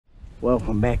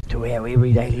Welcome back to our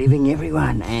everyday living,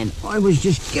 everyone. And I was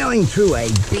just going through a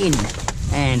bin,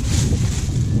 and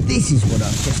this is what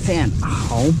I've just found. A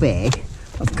whole bag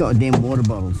of goddamn water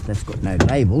bottles. That's got no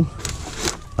label,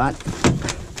 but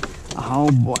a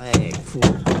whole bag full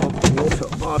of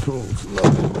water bottles. Look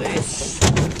at this.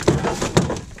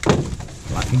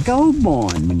 Like a gold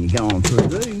mine when you're going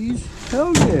through these.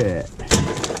 Hell yeah.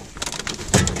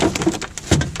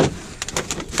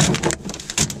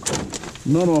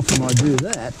 Not often I do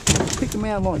that. Pick them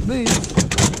out like this.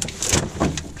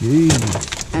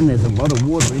 Jeez. And there's a lot of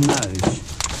water in those.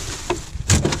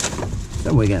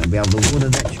 So we're going to be able to water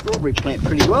that strawberry plant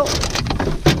pretty well.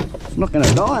 It's not going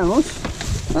to die on us.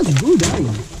 That's good,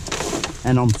 eh?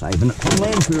 And I'm saving it from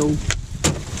landfill.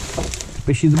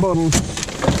 Especially the bottles.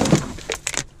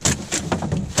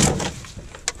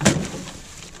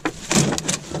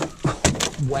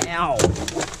 Wow.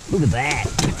 Look at that.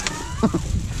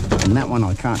 And that one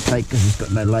I can't take because it's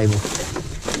got no label.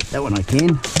 That one I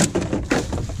can.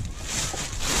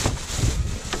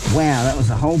 Wow, that was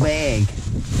a whole bag.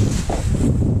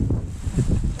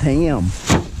 Damn.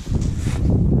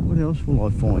 What else will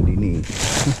I find in here?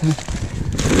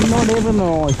 Not ever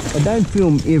nice. I don't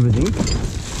film everything.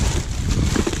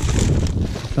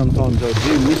 Sometimes I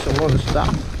do miss a lot of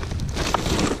stuff.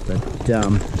 But yeah.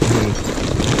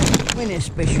 When a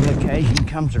special occasion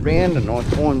comes around and I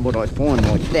find what I find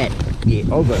like that, yeah,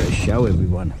 I've got to show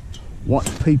everyone what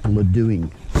people are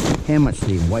doing, how much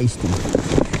they're wasting.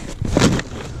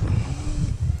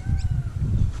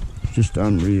 It's just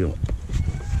unreal.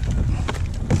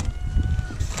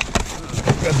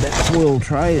 Grab that foil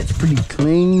tray, it's pretty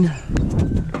clean.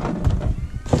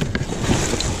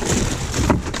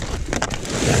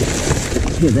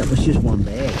 Yeah, that was just one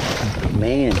bag.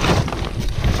 Man.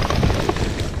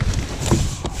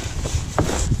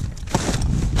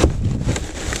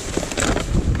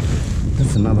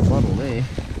 Another bottle there.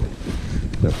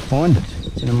 Gotta find it.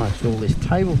 It's in amongst all this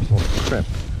tablecloth crap.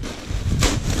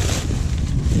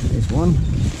 There's one.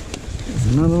 There's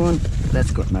another one.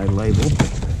 That's got no label.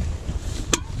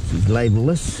 This is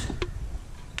labelless.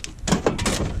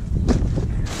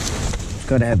 It's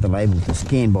got to have the label to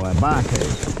scan by a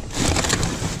barcode.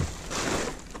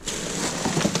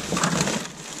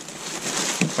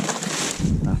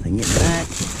 Nothing in that.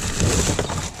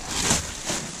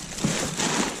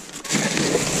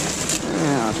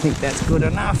 I think that's good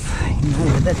enough.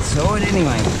 Over that side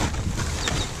anyway.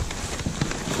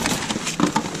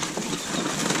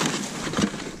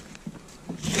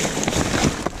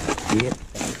 Yep.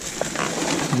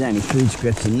 There's only food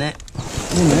scraps in that.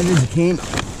 Oh no, there's a can.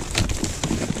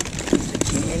 There's a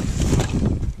can.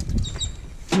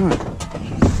 Right.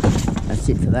 That's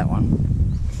it for that one.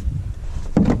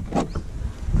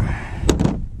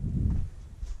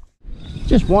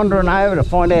 Just wandering over to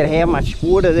find out how much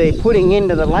water they're putting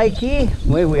into the lake here,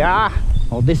 where we are.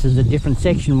 Oh, this is a different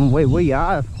section from where we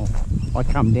are. I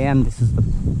come down, this is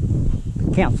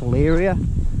the council area.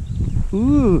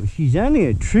 Ooh, she's only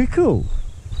a trickle.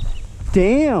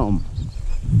 Damn.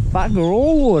 Bugger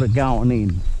all water going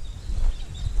in.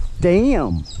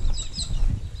 Damn.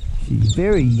 She's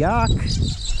very yuck.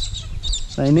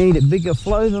 They need a bigger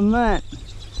flow than that.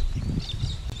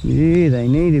 Yeah, they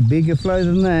need a bigger flow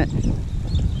than that.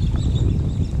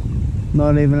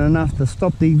 Not even enough to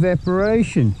stop the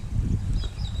evaporation.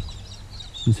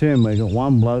 Concerned we've got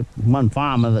one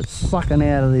farmer that's sucking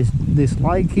out of this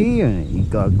lake here, and he's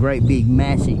got a great big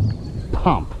massive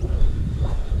pump.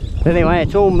 But anyway,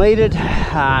 it's all metered,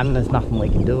 and there's nothing we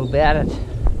can do about it.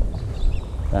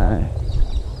 So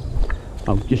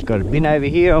I've just got a bin over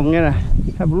here I'm gonna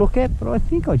have a look at, but I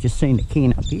think I just seen a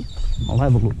can up here. I'll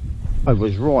have a look. I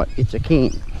was right, it's a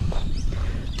can.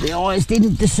 The eyes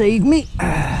didn't deceive me.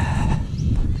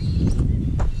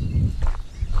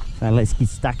 So let's get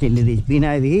stuck into this bin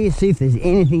over here, see if there's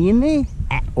anything in there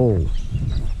at all.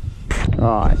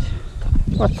 Right,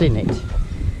 what's in it?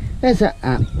 There's an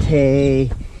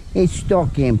empty, it's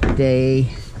stock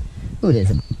empty. Oh, there's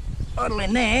a bottle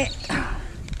in there.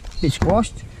 Bit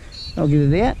squashed, I'll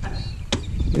get it out.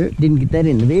 Didn't get that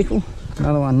in the vehicle.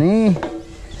 Another one there.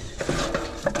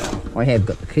 I have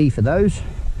got the key for those.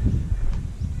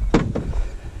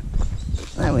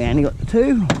 So we only got the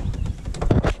two.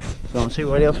 So I'll see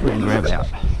what else we can grab out.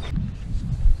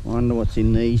 Wonder what's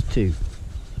in these two.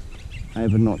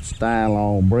 Overnight stale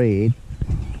old bread.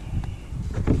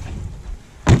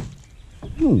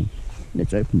 Ooh,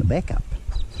 let's open the back up.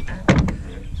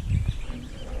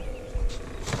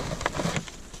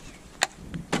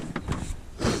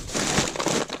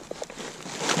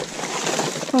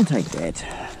 I'll take that.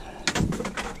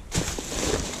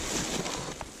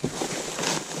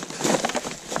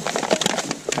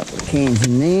 cans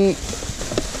in there.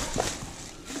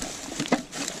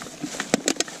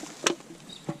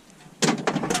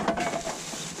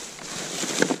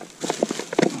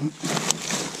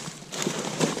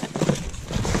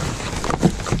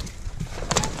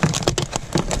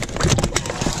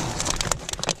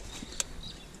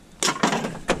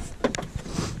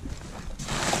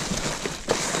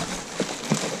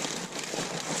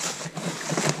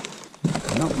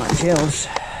 Not much else.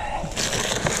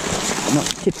 Not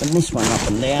tipping this one up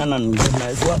and down and God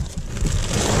knows what.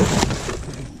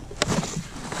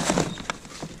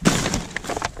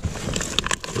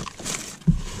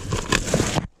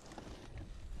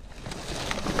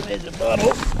 There's a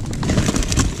bottle.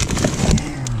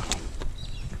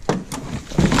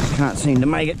 Can't seem to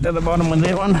make it to the bottom with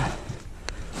that one.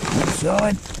 That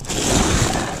side.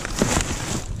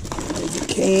 There's a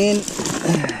can.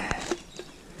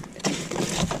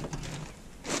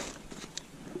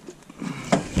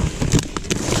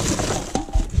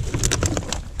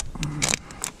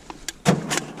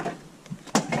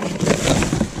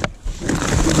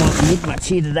 Not much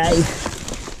here today.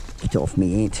 Get off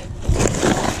me, ant.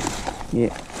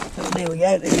 Yeah, so there we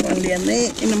go. There's one down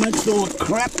there in amongst all the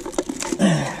crap.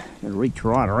 Gotta reach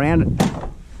right around it.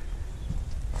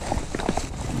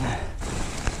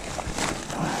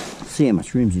 See how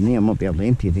much room's in there. I might be able to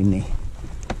empty it in there.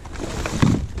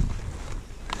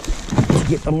 Let's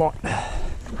get the lot.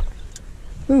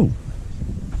 Oh,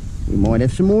 we might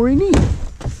have some more in here.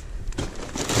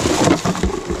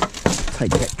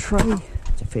 Take that tray.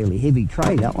 It's a fairly heavy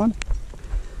tray, that one.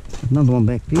 Another one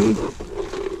back there.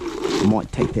 I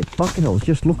might take that bucket. I was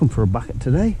just looking for a bucket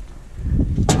today.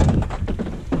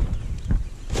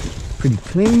 Pretty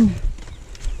clean.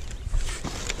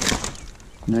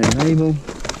 No label.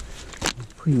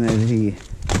 Put him over here.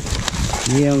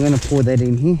 Yeah, I'm going to pour that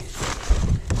in here.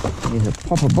 There's a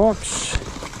popper box.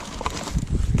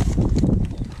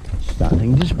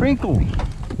 Starting to sprinkle.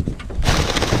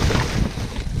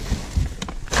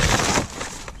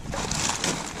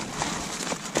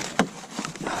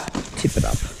 Tip it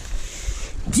up.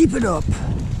 Tip it up.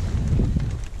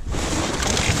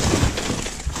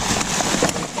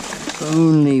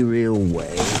 Only real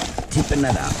way. Tipping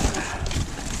it up.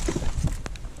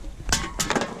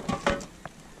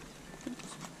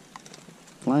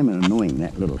 Flaming annoying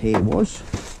that little hair was.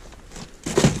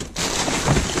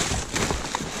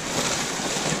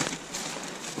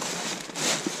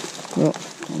 Well,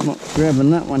 I'm not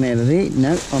grabbing that one out of there.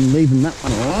 No, I'm leaving that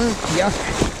one alone. Yuck.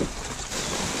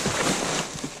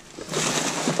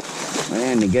 I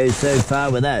only go so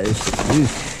far with those.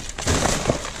 Oof.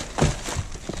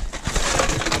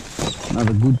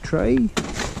 Another good tray.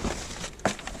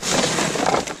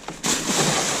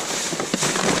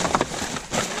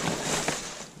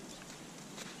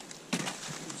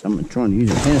 Someone trying to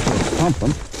use a pencil to pump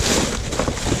them.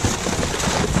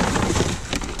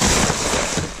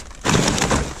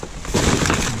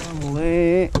 Bottle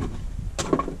there.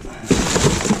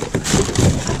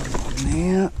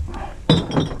 Now.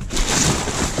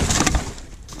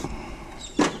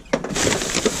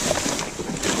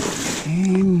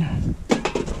 And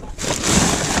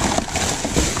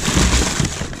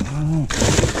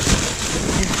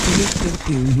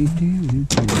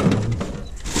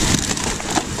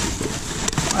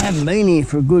I haven't been here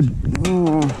for a good,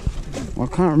 I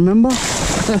can't remember,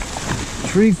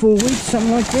 3-4 weeks,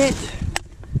 something like that.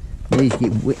 These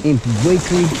get emptied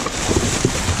weekly,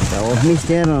 so I've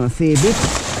missed out on a fair bit.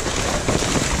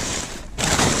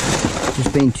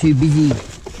 Just been too busy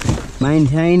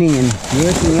maintaining and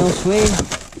working elsewhere.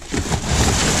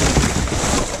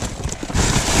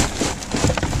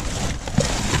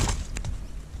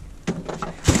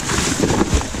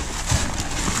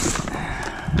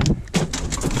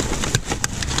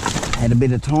 Had a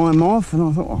bit of time off and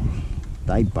I thought, oh,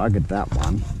 they buggered that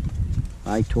one.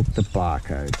 They took the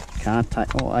barcode. Can't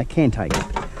take, oh, I can take it.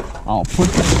 I'll put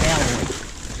the gallery.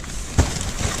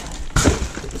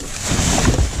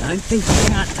 Don't think you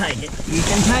can't take it. You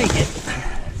can take it.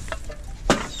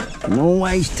 You can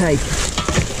always take it.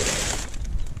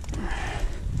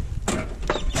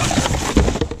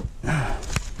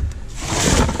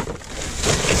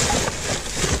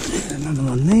 There's another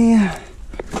one there.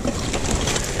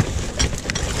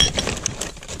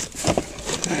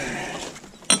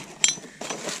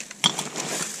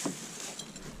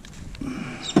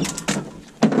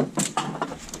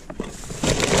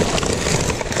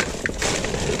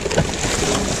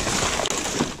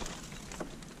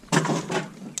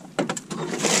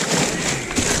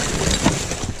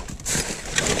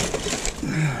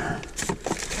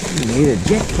 Need a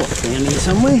jackpot down here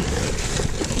somewhere.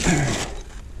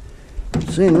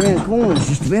 Seeing round corners,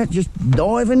 just about just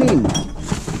diving in.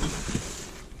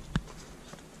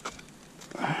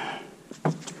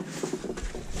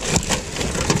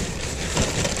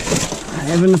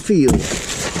 Having a feel.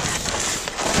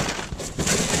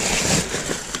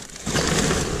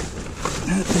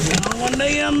 There's another one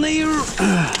down there.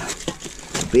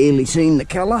 Barely seen the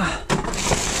colour.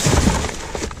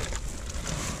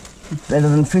 Better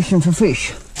than fishing for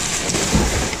fish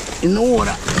in the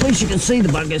water. At least you can see the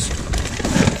buggers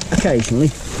occasionally.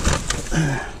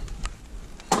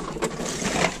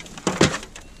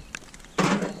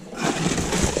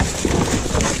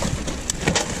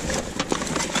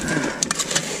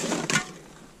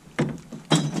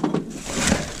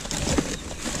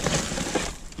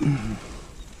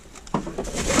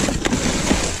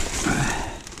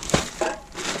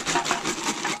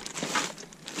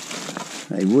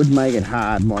 They would make it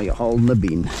hard while you're holding the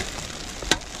bin.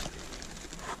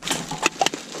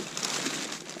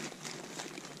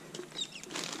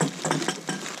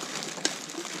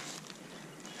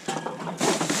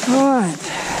 Alright,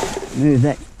 move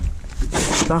that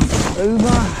stuff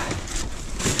over.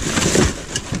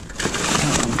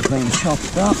 That one's been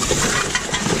chopped up.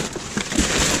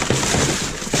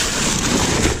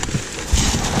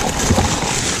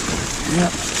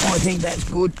 Yep, I think that's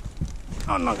good.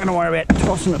 I'm not going to worry about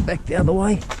tossing it back the other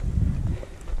way. Don't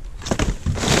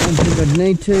think I'd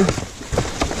need to.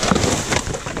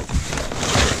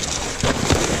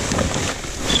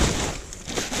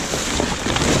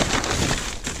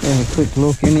 Have a quick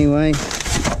look anyway.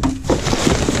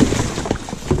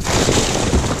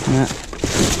 Nah,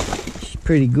 it's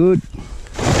pretty good.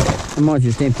 I might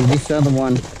just empty this other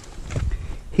one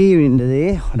here into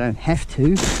there. I don't have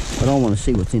to, but I want to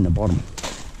see what's in the bottom.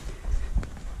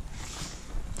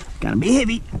 Gonna be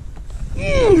heavy.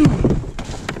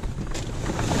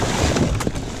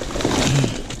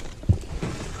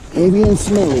 Heavy and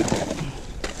smelly.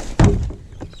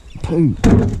 Poo.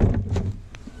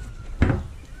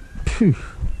 Phew.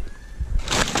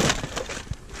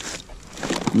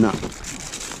 No.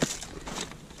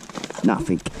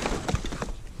 Nothing.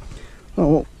 Oh,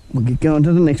 well, we'll get going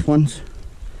to the next ones.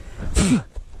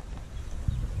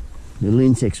 Little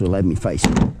insects will have me face.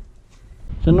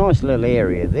 It's a nice little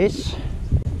area, this.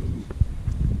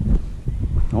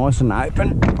 Nice and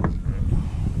open.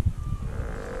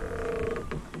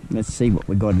 Let's see what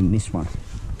we got in this one.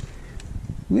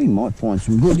 We might find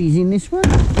some goodies in this one.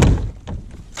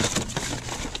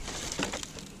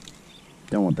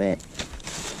 Don't want that.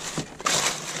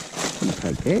 I'll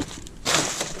take that.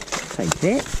 Take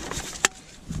that.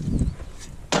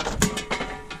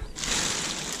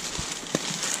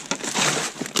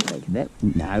 Take that.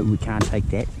 No, we can't take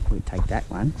that. We'll take that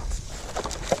one.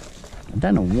 I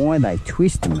don't know why they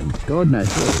twist them, and God knows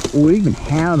what, or even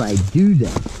how they do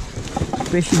that.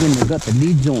 Especially when they've got the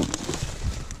lids on.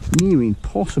 Near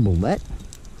impossible, that.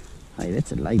 Hey,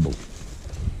 that's a label.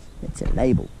 That's a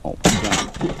label. Oh, I'm going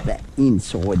to put that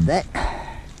inside that.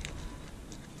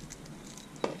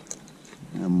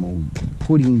 And we'll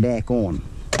put him back on.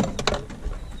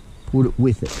 Put it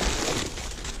with it.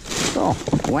 Oh,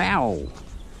 wow.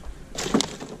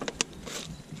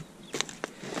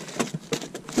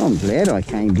 I'm glad I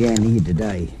came down here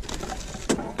today.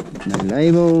 No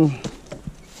label.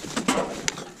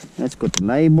 That's got the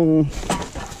label.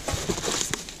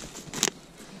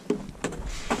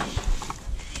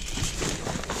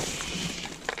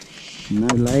 No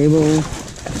label.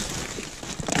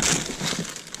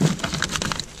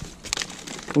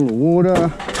 Full of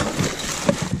water.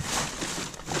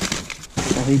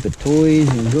 A heap of toys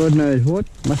and God knows what.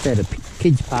 Must have had a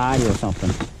kid's party or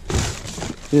something.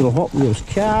 Little Hot Wheels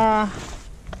car.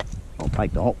 I'll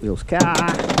take the Hot Wheels car.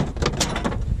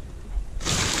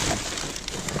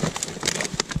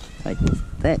 Take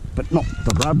that, but not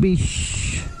the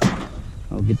rubbish.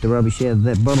 I'll get the rubbish out of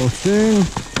that bottle soon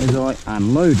as I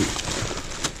unload it.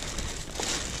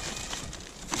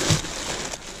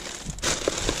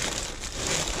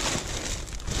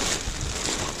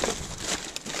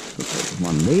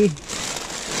 One there.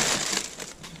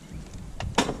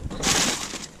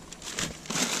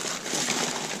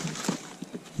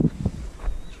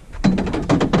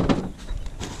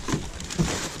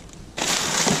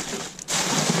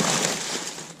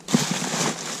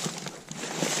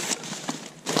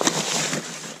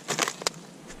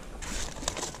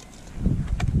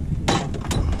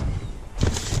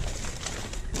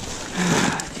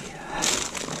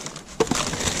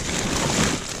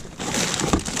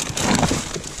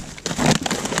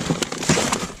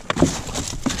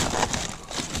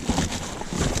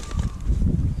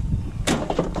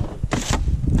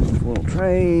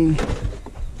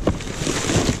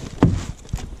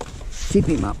 tip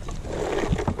him up.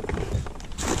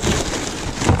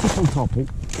 Tip on topple.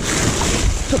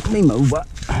 Took me over.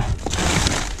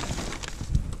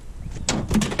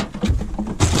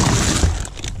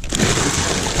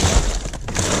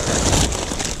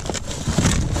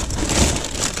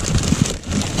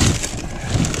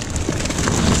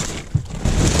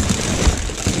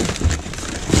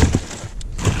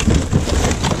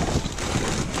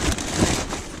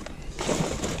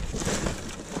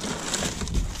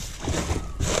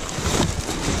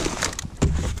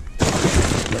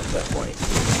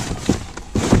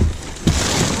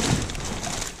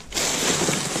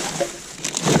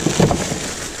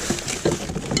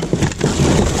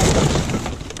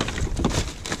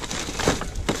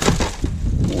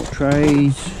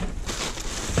 Trays,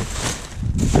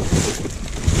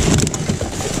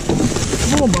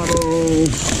 more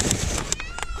bottles,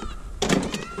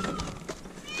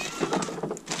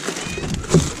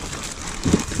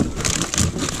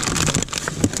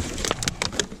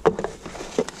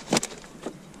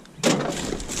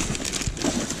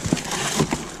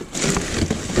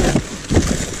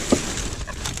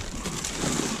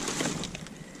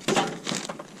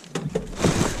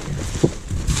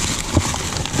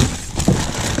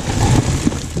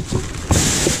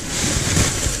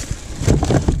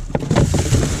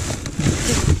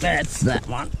 that's that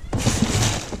one.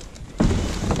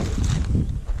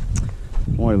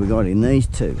 What have we got in these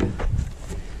two?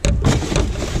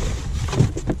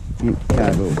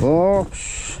 Cardboard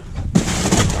box.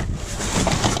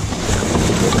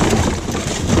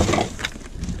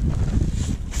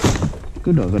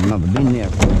 Good, I've got another bin there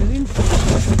to put it in.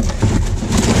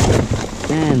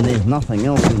 And there's nothing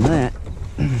else in that.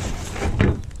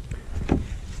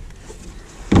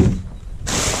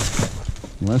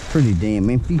 Well, that's pretty damn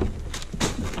empty.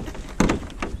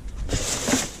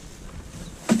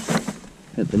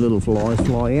 Let the little flies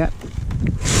fly out.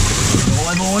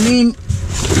 Dive on in.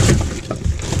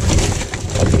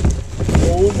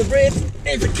 Hold the breath.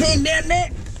 There's a can down there.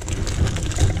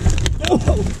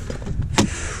 Oh.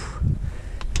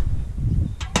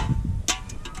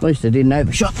 At least I didn't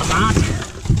overshot the mark.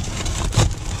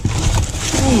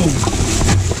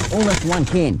 All that's one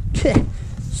can.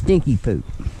 Stinky poop.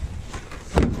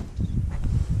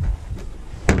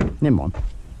 Never mind.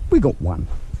 We got one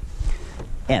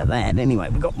out of that anyway.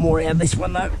 We got more out of this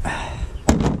one though.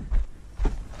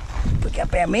 Pick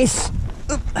up our mess.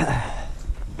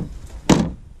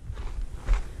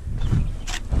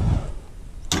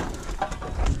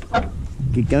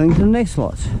 Get going to the next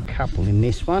lot. Couple in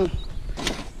this one.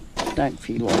 Don't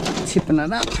feel like tipping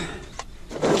it up.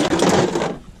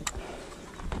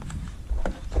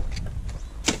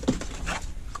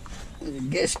 There's a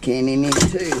gas can in here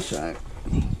too, so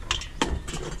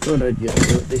thought I'd just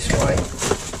do it this way.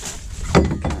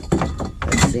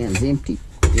 That sounds empty.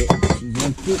 Yeah, she's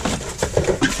empty.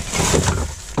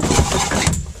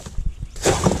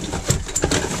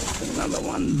 Another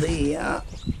one there.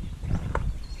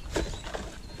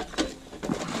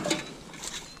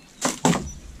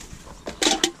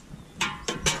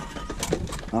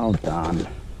 All done.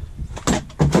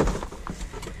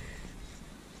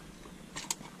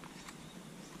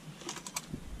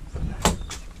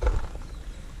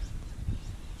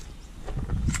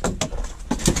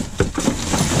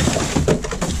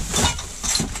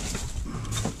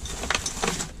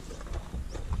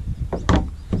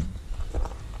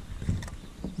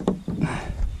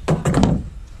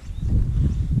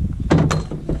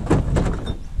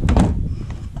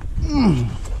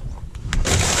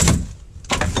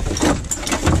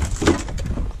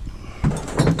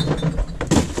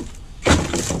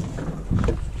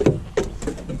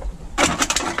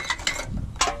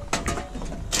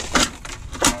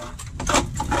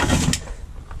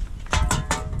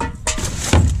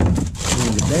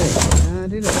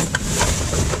 Did it?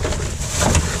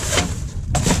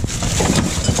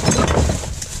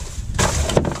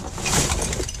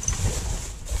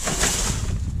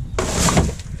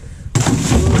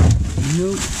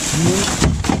 Nope.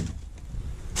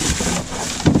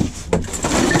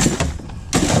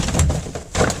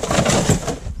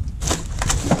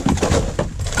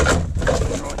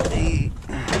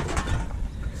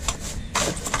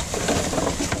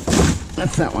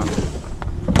 That's that one.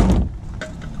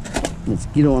 Let's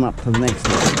get on up to the next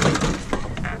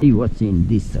one. See what's in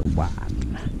this one.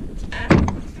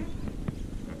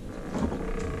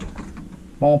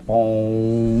 I'll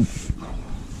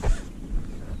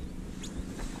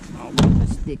get the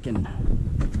stick and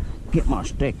get my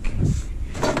stick.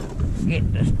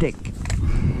 Get the stick.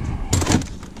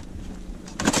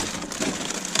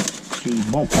 See,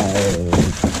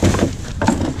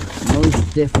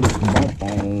 most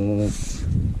definitely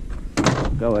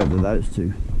go over those two.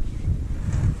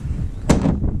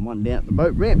 One down at the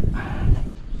boat ramp.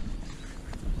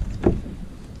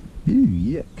 Ooh,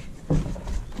 yuck.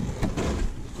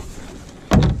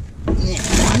 Yeah,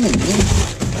 one in there.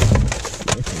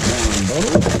 That's a round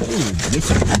bottle. Ooh, yes,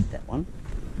 I need that one.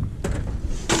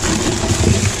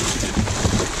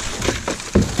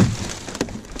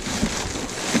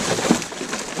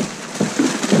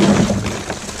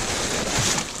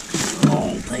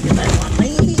 Oh, take it that one there.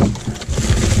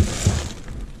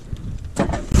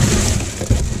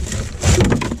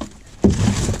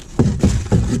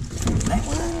 That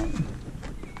one.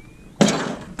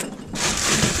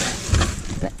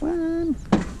 That one.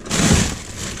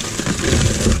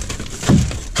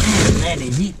 And that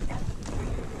is it.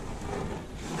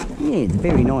 Yeah, it's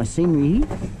very nice scenery here.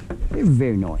 Very,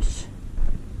 very nice.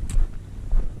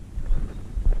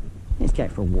 Let's go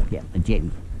for a walk out the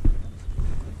jetty.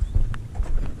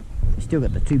 We've still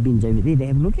got the two bins over there to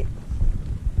have a look at.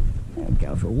 I'll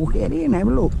go for a walk out here and have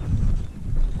a look.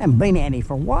 Haven't been out here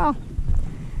for a while.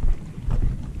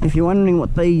 If you're wondering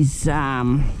what these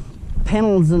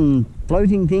panels and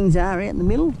floating things are out in the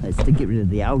middle, it's to get rid of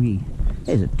the algae.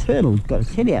 There's a turtle got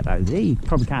its head out over there. You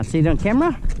probably can't see it on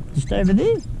camera, just over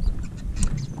there.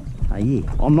 Oh yeah,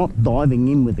 I'm not diving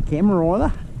in with the camera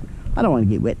either. I don't want to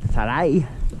get wet today.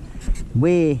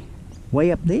 We're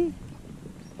way up there,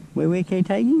 where we're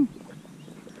taking.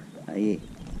 Oh yeah,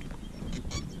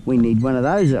 we need one of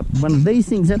those up, one of these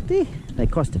things up there. They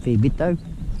cost a fair bit though.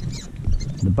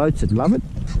 The boats would love it.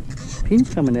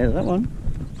 Pins coming out of that one.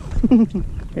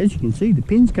 As you can see, the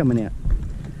pins coming out.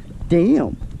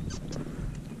 Damn.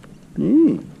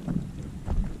 Yeah.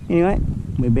 Anyway,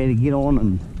 we better get on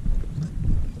and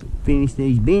finish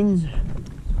these bins.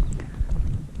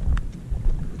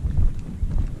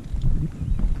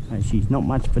 She's not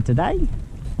much for today.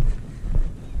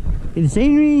 Bit of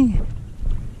scenery.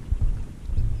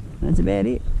 That's about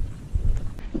it.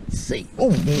 Let's see. Oh,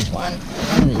 there's one.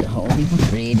 There's a whole heap of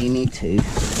bread in here too.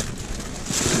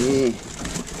 Yeah,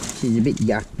 she's a bit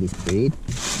yuck, this bread.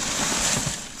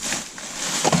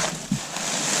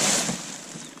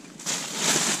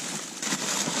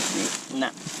 No.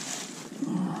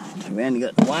 So we only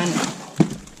got one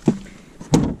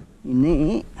in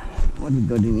there. What have we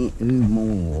got in here? Ooh,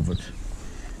 more of it.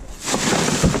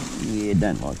 Yeah,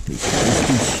 don't like this.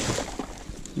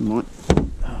 You might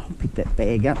pick that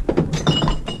bag up.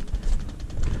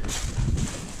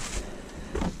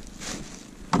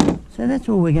 So that's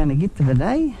all we're going to get for the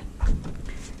day.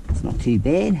 It's not too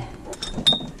bad.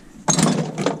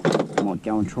 Might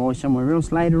go and try somewhere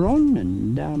else later on,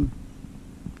 and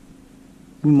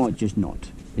we might just not.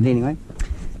 But anyway,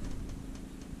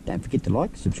 don't forget to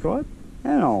like, subscribe,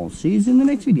 and I'll see you in the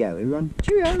next video, everyone.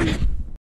 Cheerio!